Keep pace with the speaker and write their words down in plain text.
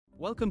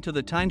Welcome to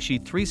the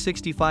Timesheet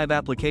 365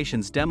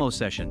 Applications demo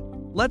session.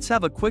 Let's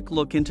have a quick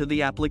look into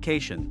the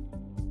application.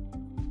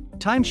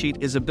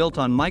 Timesheet is a built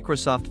on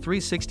Microsoft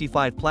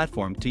 365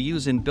 platform to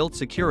use in built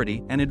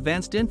security and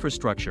advanced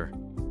infrastructure.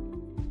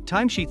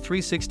 Timesheet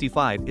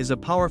 365 is a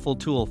powerful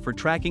tool for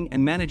tracking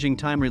and managing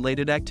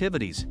time-related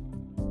activities.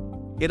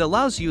 It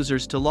allows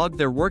users to log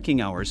their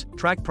working hours,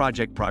 track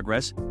project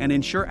progress, and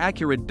ensure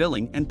accurate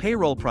billing and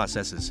payroll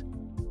processes.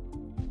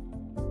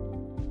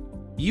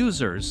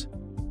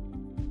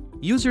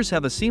 Users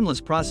have a seamless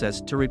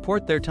process to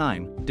report their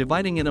time,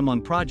 dividing it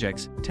among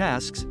projects,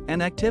 tasks,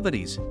 and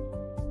activities.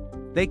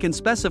 They can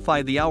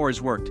specify the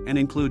hours worked and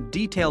include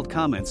detailed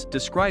comments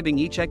describing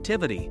each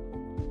activity.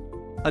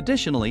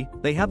 Additionally,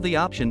 they have the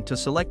option to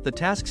select the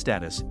task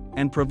status,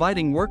 and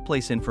providing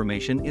workplace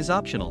information is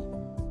optional.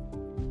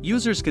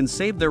 Users can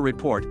save their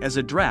report as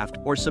a draft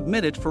or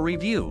submit it for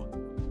review.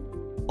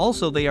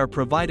 Also, they are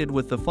provided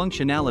with the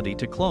functionality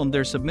to clone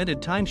their submitted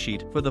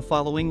timesheet for the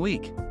following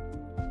week.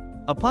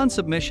 Upon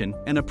submission,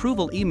 an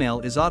approval email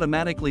is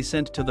automatically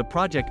sent to the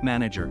project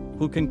manager,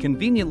 who can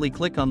conveniently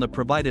click on the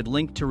provided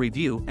link to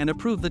review and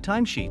approve the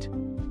timesheet.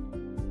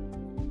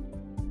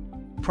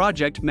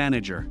 Project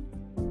Manager.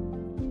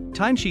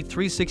 Timesheet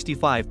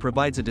 365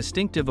 provides a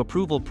distinctive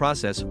approval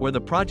process where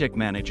the project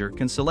manager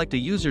can select a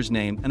user's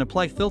name and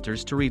apply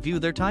filters to review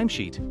their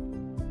timesheet.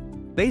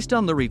 Based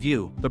on the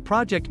review, the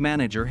project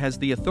manager has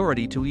the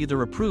authority to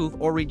either approve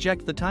or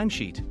reject the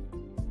timesheet.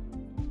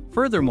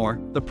 Furthermore,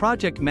 the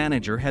project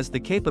manager has the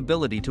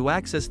capability to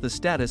access the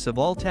status of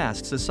all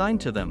tasks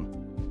assigned to them.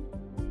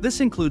 This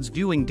includes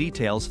viewing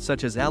details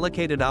such as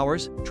allocated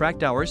hours,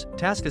 tracked hours,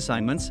 task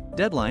assignments,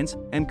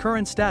 deadlines, and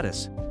current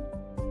status.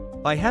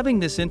 By having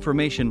this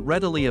information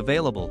readily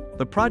available,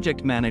 the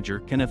project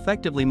manager can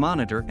effectively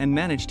monitor and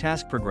manage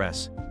task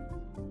progress.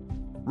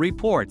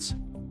 Reports.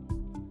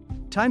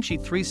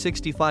 Timesheet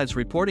 365's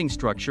reporting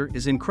structure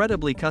is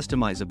incredibly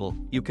customizable.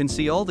 You can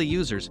see all the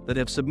users that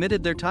have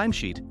submitted their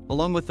timesheet,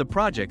 along with the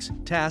projects,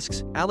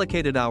 tasks,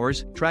 allocated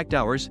hours, tracked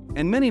hours,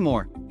 and many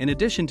more. In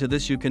addition to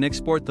this, you can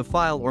export the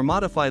file or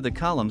modify the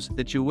columns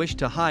that you wish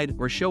to hide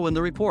or show in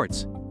the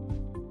reports.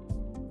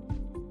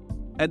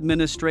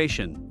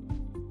 Administration.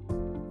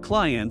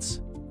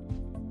 Clients.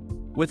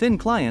 Within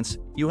Clients,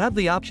 you have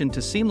the option to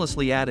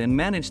seamlessly add and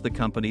manage the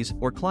companies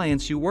or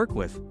clients you work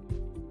with.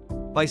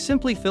 By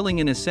simply filling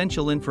in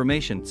essential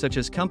information such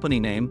as company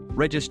name,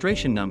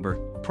 registration number,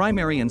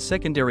 primary and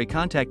secondary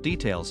contact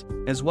details,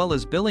 as well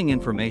as billing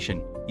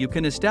information, you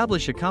can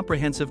establish a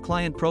comprehensive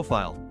client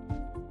profile.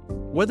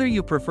 Whether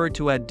you prefer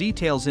to add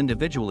details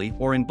individually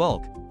or in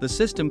bulk, the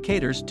system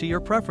caters to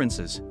your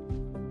preferences.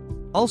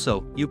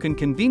 Also, you can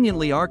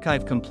conveniently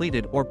archive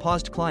completed or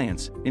paused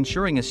clients,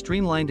 ensuring a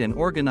streamlined and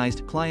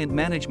organized client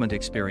management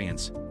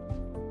experience.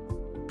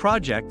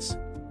 Projects.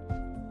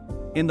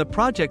 In the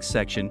Projects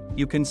section,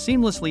 you can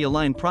seamlessly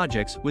align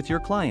projects with your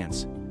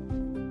clients.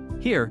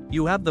 Here,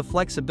 you have the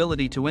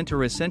flexibility to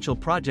enter essential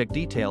project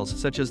details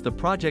such as the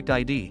project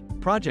ID,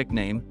 project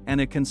name, and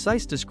a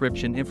concise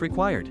description if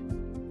required.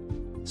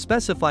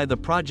 Specify the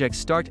project's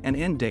start and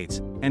end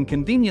dates, and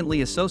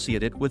conveniently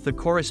associate it with the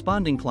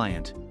corresponding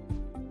client.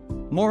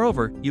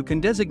 Moreover, you can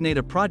designate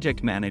a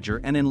project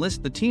manager and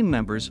enlist the team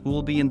members who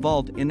will be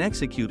involved in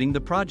executing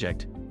the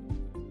project.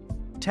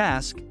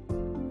 Task.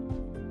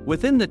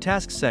 Within the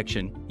Tasks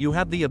section, you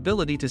have the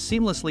ability to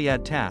seamlessly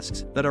add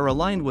tasks that are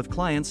aligned with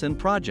clients and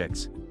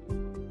projects.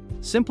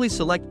 Simply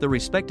select the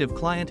respective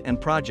client and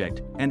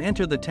project, and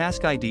enter the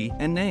task ID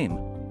and name.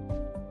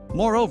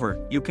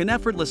 Moreover, you can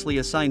effortlessly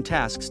assign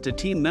tasks to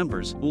team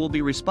members who will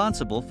be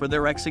responsible for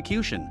their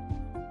execution.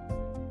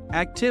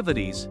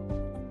 Activities.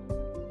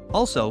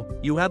 Also,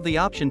 you have the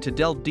option to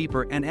delve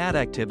deeper and add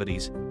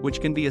activities, which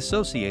can be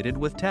associated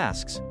with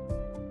tasks.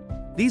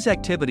 These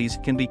activities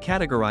can be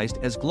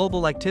categorized as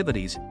global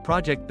activities,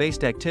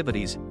 project-based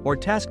activities, or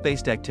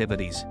task-based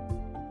activities.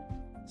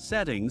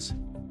 Settings.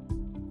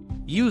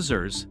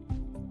 Users.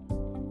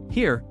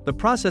 Here, the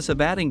process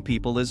of adding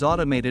people is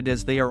automated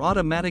as they are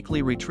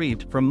automatically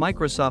retrieved from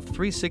Microsoft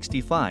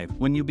 365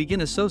 when you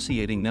begin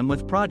associating them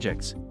with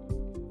projects.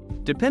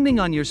 Depending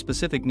on your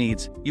specific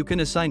needs, you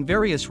can assign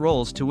various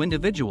roles to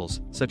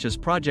individuals, such as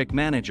project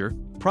manager,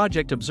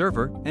 project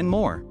observer, and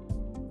more.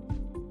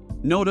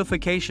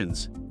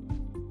 Notifications.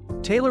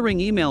 Tailoring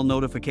email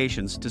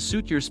notifications to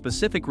suit your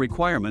specific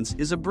requirements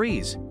is a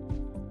breeze.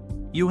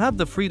 You have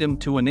the freedom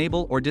to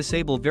enable or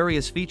disable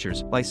various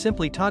features by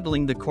simply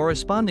toggling the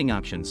corresponding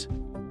options.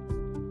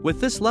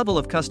 With this level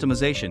of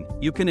customization,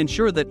 you can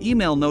ensure that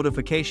email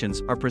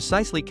notifications are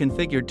precisely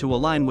configured to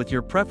align with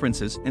your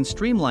preferences and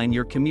streamline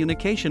your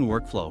communication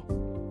workflow.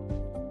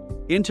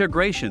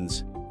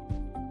 Integrations.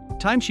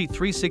 Timesheet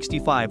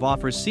 365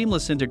 offers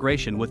seamless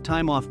integration with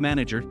Time Off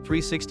Manager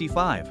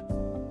 365.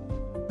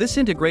 This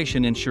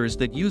integration ensures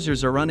that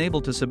users are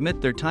unable to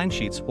submit their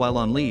timesheets while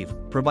on leave,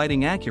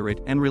 providing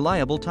accurate and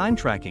reliable time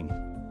tracking.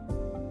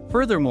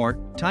 Furthermore,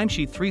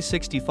 Timesheet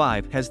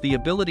 365 has the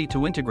ability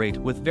to integrate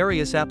with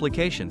various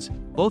applications,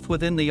 both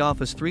within the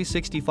Office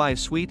 365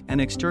 suite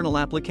and external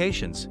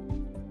applications.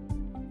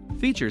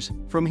 Features.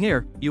 From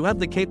here, you have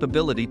the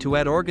capability to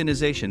add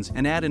organizations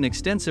and add an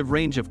extensive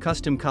range of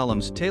custom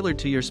columns tailored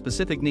to your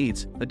specific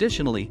needs.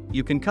 Additionally,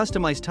 you can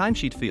customize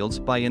timesheet fields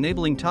by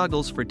enabling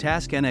toggles for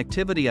task and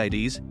activity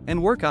IDs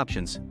and work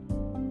options.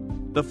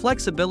 The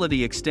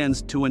flexibility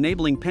extends to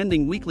enabling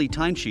pending weekly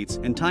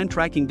timesheets and time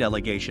tracking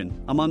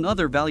delegation, among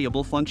other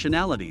valuable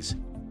functionalities.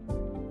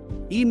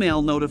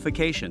 Email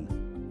notification.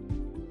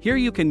 Here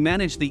you can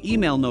manage the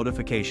email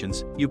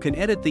notifications. You can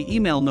edit the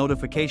email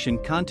notification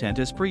content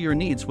as per your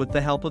needs with the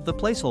help of the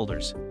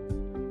placeholders.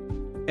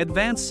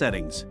 Advanced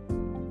settings.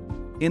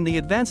 In the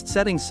Advanced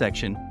Settings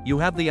section, you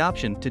have the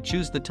option to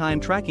choose the time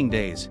tracking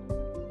days.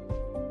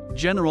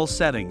 General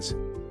settings.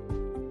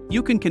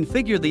 You can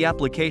configure the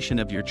application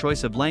of your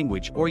choice of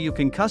language, or you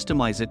can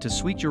customize it to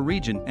suit your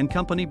region and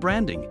company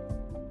branding.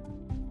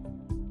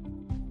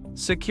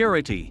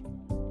 Security.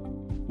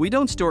 We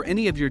don't store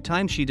any of your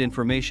timesheet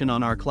information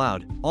on our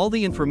cloud. All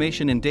the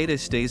information and data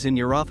stays in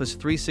your Office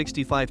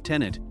 365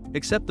 tenant,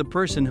 except the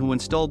person who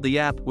installed the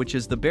app, which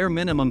is the bare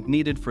minimum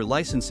needed for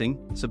licensing,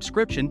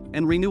 subscription,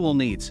 and renewal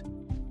needs.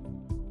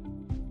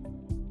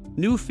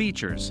 New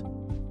features.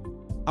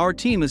 Our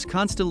team is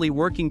constantly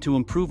working to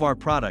improve our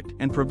product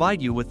and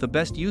provide you with the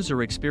best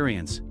user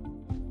experience.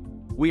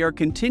 We are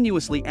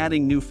continuously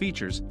adding new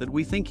features that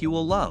we think you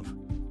will love.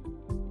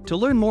 To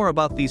learn more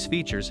about these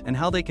features and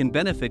how they can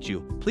benefit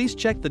you, please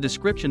check the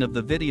description of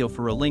the video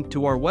for a link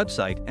to our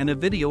website and a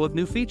video of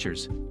new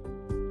features.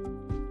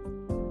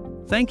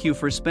 Thank you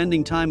for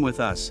spending time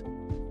with us.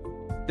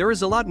 There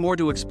is a lot more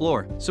to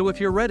explore, so if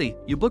you're ready,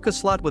 you book a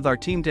slot with our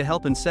team to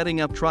help in setting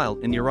up trial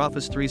in your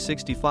Office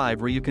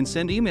 365, or you can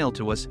send email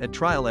to us at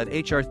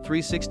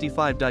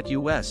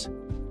trial@hr365.us.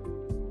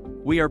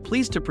 We are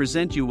pleased to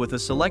present you with a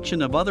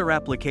selection of other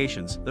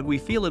applications that we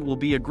feel it will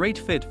be a great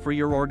fit for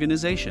your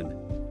organization.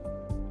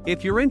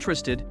 If you're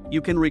interested,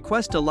 you can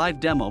request a live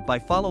demo by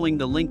following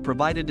the link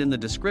provided in the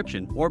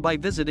description or by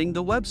visiting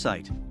the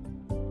website.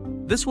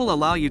 This will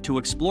allow you to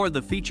explore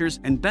the features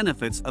and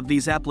benefits of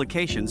these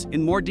applications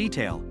in more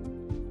detail.